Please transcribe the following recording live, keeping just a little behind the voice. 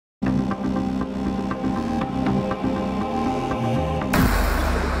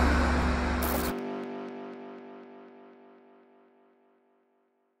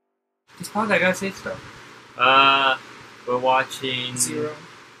pause. I gotta say stuff. We're watching Zero.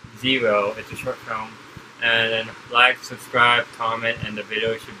 Zero. It's a short film. And then like, subscribe, comment, and the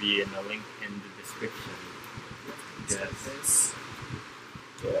video should be in the link in the description. Yes.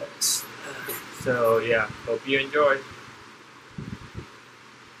 Yes. So yeah, hope you enjoy.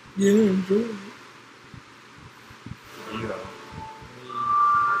 Yeah, enjoy. Zero.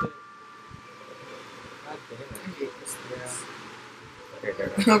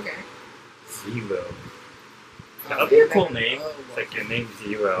 Okay. Zero. That would be a cool name. Oh, It's like your name's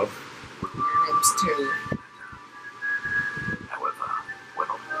Zero. your name's Two.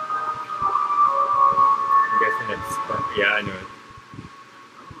 I'm guessing it's yeah, I know it.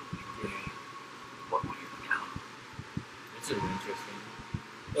 This is interesting.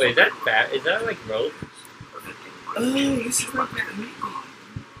 Wait, is that bad? Is that like rope? Oh, this is like that movie.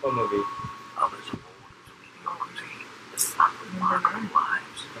 What movie? Number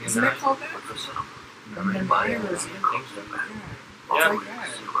 9. Isn't it called that? Number 9 or I Zero? think so. Yeah. Yeah. It's like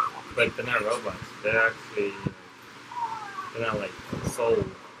that. But they're not robots. They're actually they're not like soul. I mean,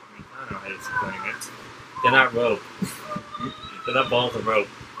 I don't know how to explain it. They're not rope. They're not balls of rope.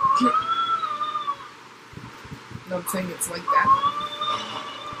 No, I'm saying it's like that.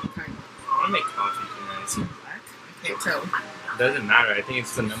 Kind of. I want to make coffee Is tonight. he black? I can't tell. It doesn't matter. I think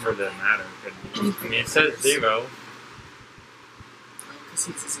it's the number that matters. I mean, it says zero. Oh, because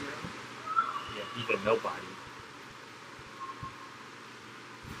he's a 0. Yeah, he's a nobody.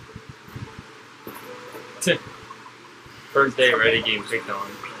 First day already getting picked on.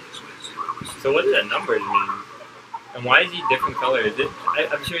 So what do the numbers mean? And why is he different color? Is it?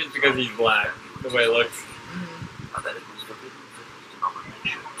 I'm sure it's because he's black. The way it looks.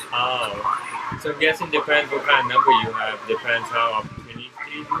 Oh. So I'm guessing depends what kind of number you have. Depends how opportunities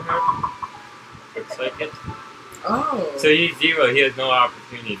you have. Looks like it. Oh. So he's 0. He has no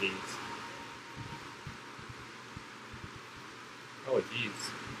opportunities. Oh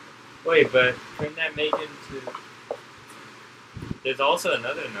jeez. Wait, but couldn't that make him to... There's also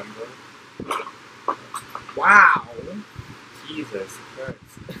another number. Wow. Jesus Christ.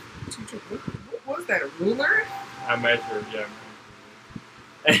 What was that, a ruler? I measured, yeah.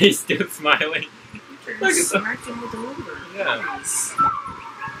 And he's still smiling. You Look at smacked him with a ruler. Yeah. Nice.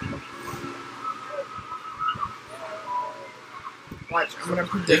 Watch, I'm gonna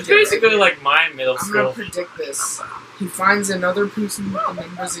predict It's it. basically right like my middle I'm gonna school. predict this. He finds another person with the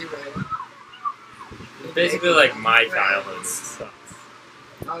number 0. It's basically like my childhood. It sucks.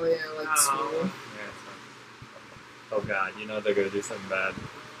 Oh yeah, like school. Yeah, it sucks. Oh god, you know they're gonna do something bad.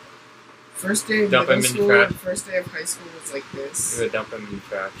 First day of Dump him middle in the school trash. and first day of high school was like this. You're gonna dump him in the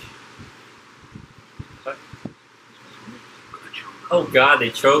trash. What? Oh god, they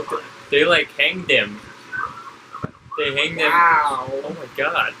choked. They like hanged him. They hanged him. Wow. Oh my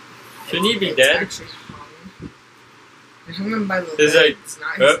god. Shouldn't he be It's dead? actually hung. They hung him by the It's like, legs,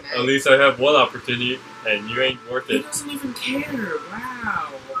 not his neck. At least I have one opportunity, and you ain't worth He it. doesn't even care.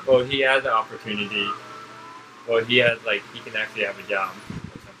 Wow. Well, he has an opportunity. Well, he has, like, he can actually have a job. Or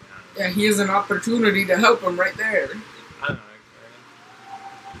something. Yeah, he has an opportunity to help him right there. I don't know.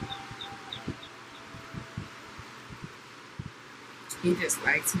 He just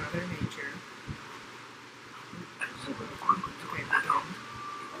likes Mother Nature. Okay, begin.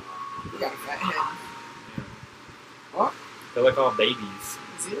 You got a fat head. Yeah. What? They're like all babies.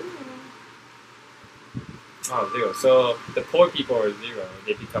 0. Oh, 0. So the poor people are 0.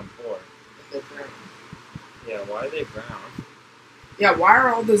 They become poor. They're brown. Yeah, why are they brown? Yeah, why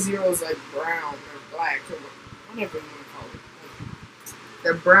are all the zeros like brown or black or whatever you want to call it? Like,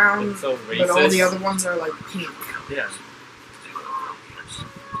 they're brown, It's so but all the racist. other ones are like pink. Yeah.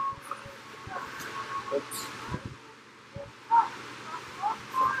 Oops.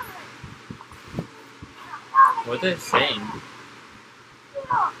 What are they saying?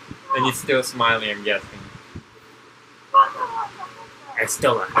 And he's still smiling, I'm guessing. I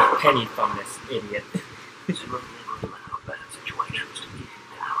stole a penny from this idiot.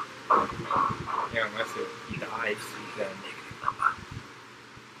 Yeah, unless he dies, then...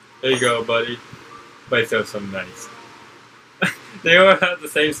 There you go, buddy. Buy yourself some nice. They all have the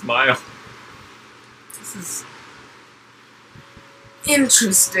same smile. This is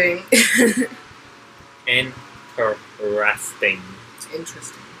interesting. Interesting.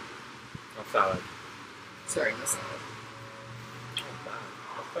 Interesting. Oh, solid. Sorry, that's not.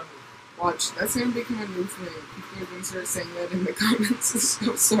 Oh, Watch, that's gonna become a new thing. People are gonna start saying that in the comments.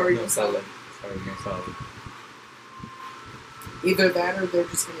 I'm sorry, no no solid. solid. Sorry, no solid. Either that or they're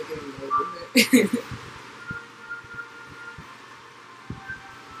just gonna get annoyed with it.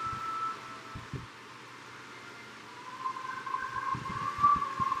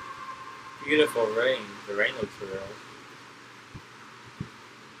 beautiful rain. The rain looks real.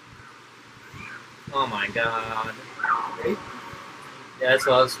 Oh my god. Right? Yeah, that's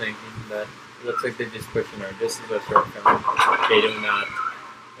what I was thinking, but it looks like they're just pushing her. This is a short film. They do not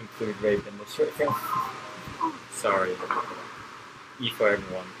include rape in the short film. Sorry. E for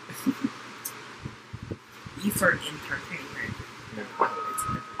everyone. E for entertainment. No. Oh,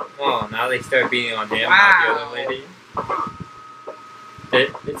 Oh, now they start beating on him, Wow. not the other lady.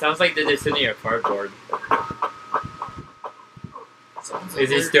 It sounds like they're just sitting on cardboard. sounds like Is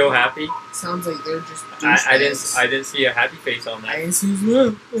he they're- still happy? Sounds like they're just. I douchebags. didn't see a happy face on I that. didn't see his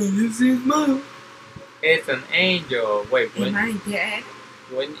mom. I didn't see his mom. It's an angel. Wait, Am I dead?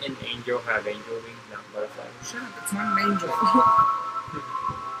 wouldn't an angel have angel wings, not butterflies? Shut up, it's not an angel.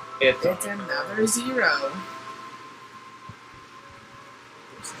 It's It's another 0.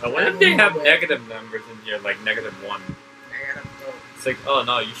 I wonder if they have negative numbers in here, like -1. I gotta go. It's like, oh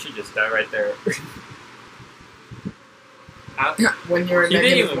no, you should just die right there. How- When you're a He didn't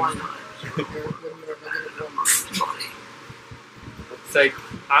negative even- 1. When you're a negative 1. It's like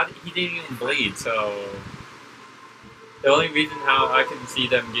he didn't even bleed, so the only reason how I can see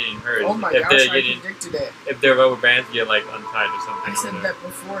them getting hurt Oh is my if gosh, they're I getting predicted it. if their rubber bands get like untied or something. I said or that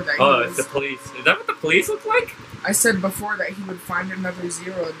before that oh, he it's was, the police. Is that what the police look like? I said before that he would find another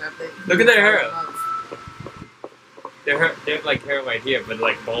 0 and that they Look at their hair. love. They're like hair right here, but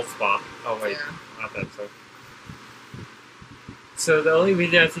like bald spot. Oh wait, Yeah. not that so. So the only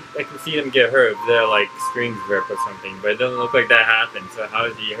reason I can see them get hurt is their like strings rip or something, but it doesn't look like that happened. So how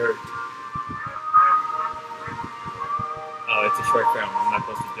is he hurt? Oh, it's a short film. I'm not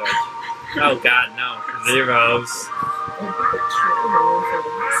supposed to judge. Oh God, no. Zeros.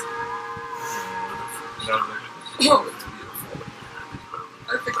 Oh, it's beautiful.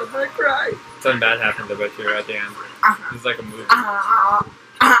 I think I might cry. Something bad happens, I bet you, at the end. Uh-huh. It's like a movie.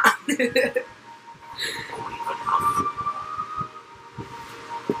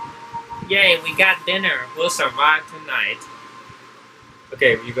 Yay, we got dinner. We'll survive tonight.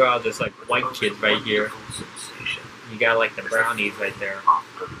 Okay, you got all this like white kids right here. You got like the brownies right there.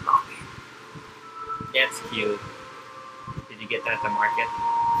 That's cute. Did you get that at the market?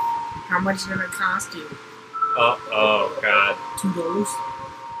 How much did it cost you? Oh God. $2.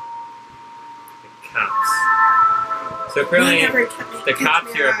 The cops. So apparently, the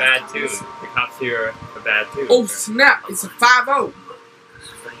cops here are bad too. The cops here are bad too. Oh snap! It's a 5-0.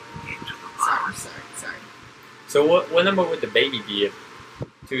 Sorry. So what number would the baby be if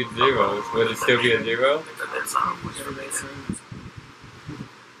 2 zeros? Would it still be a 0?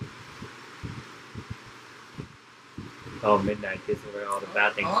 Oh, midnight is where all the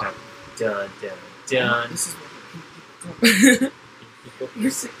bad things happen. Dun dun dun. This is where the people come.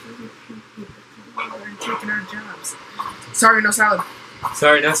 You're sick of people coming taking our jobs. Sorry, no salad.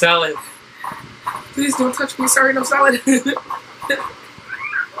 Sorry, no salad. Please don't touch me. Sorry, no salad.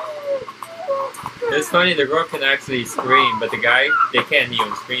 It's funny, the girl can actually scream, but the guy, they can't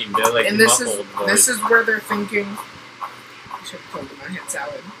even scream. They're like And this muffled voice. this is where they're thinking. I should have told them I had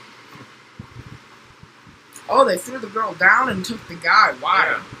salad. Oh, they threw the girl down and took the guy.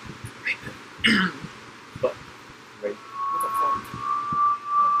 Why? But, wait, With a fork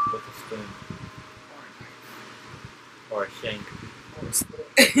with a spoon. Or a shank. or a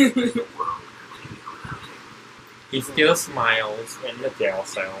spoon. He still smiles in the jail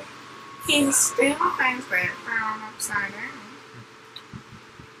cell. He still has that frown upside down.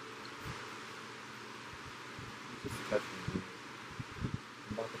 Just touch me.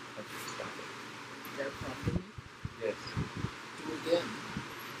 I'm about to touch you, stop it. They're probably Yes. do again.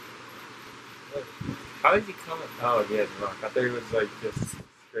 What? How is he coming? Oh, he has a rock. I thought he was like just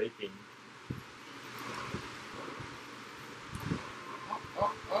scraping.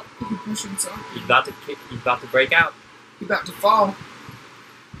 Oh, he pushing something. He's about to kick. He's about to break out. He about to fall.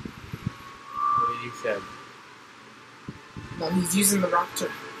 What did he say? No, he's using the rock to,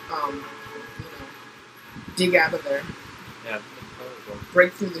 dig out of there. Yeah.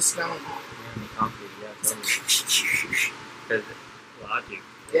 Break through the stone. Yeah, the concrete. Yeah, totally. Because logic.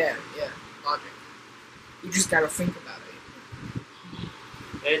 Yeah, logic. You just gotta think about it.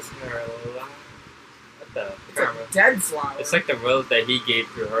 It's her life. What the It's camera? a dead flower. It's like the rose that he gave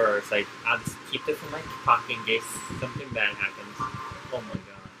to her. It's like, I'll just keep this in my pocket in case something bad happens. Oh my god.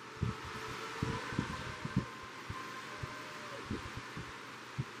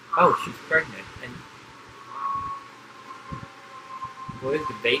 Oh, she's pregnant. And what is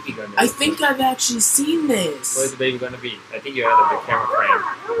the baby gonna be? I think I've actually seen this. What is the baby gonna be? I think you're out of the camera frame.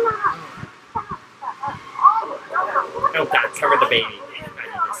 Oh god, cover the baby. God,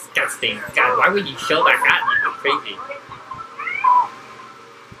 you're disgusting. God, why would you show that? God, you're crazy.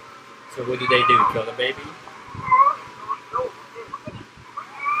 So what do they do? Kill the baby?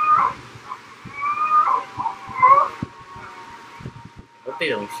 I hope they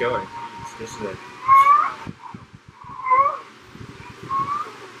don't show it. Jeez, this is a...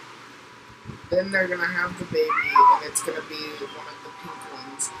 Then they're gonna have the baby, and it's gonna be one of the pink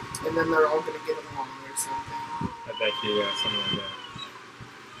ones, and then they're all gonna get along or something. I bet you, yeah, something like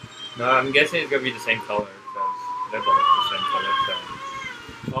that. No, I'm guessing it's gonna be the same color, because they're both the same color, so...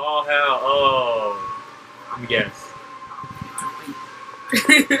 Oh, hell, oh! Let me guess.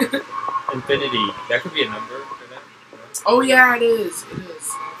 Infinity. That could be a number for that. No? Oh yeah, it is. It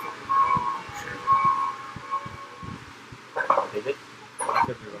is. Is it? I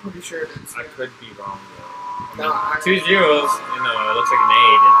could be I'm wrong. pretty sure it is. I could be wrong, though. No, I- 2 zeros, you know, it looks like an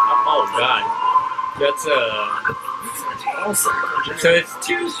 8. And, oh, God. That's All sacrilege. so it's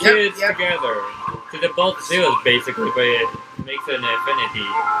 2 kids yep. together. So they're both zeros, basically, but it makes it an infinity.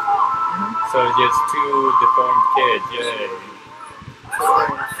 Mhm. So it's just 2 deformed kids, yay. So they're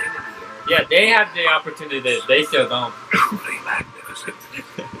infinity, right? Yeah, they have the opportunity that they still don't. Magnificent.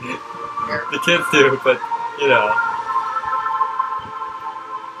 The kids do, but, you know.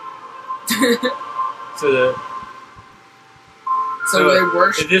 So the... So they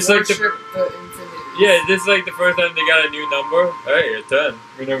worship, is this like the- the infinity. Yeah, this is like the first time they got a new number. Hey, a 10.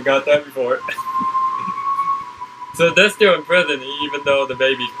 We never got that before. So they're still in prison, even though the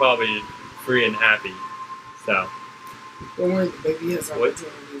baby's probably free and happy. So, Don't worry, the baby has What-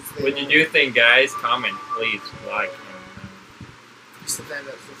 opportunities. what did you think, guys? Comment, please, like, and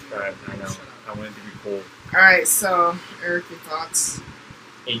subscribe. I know. I want it to be cool. Alright, so, Eric, your thoughts?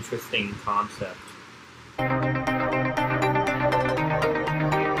 Interesting concept.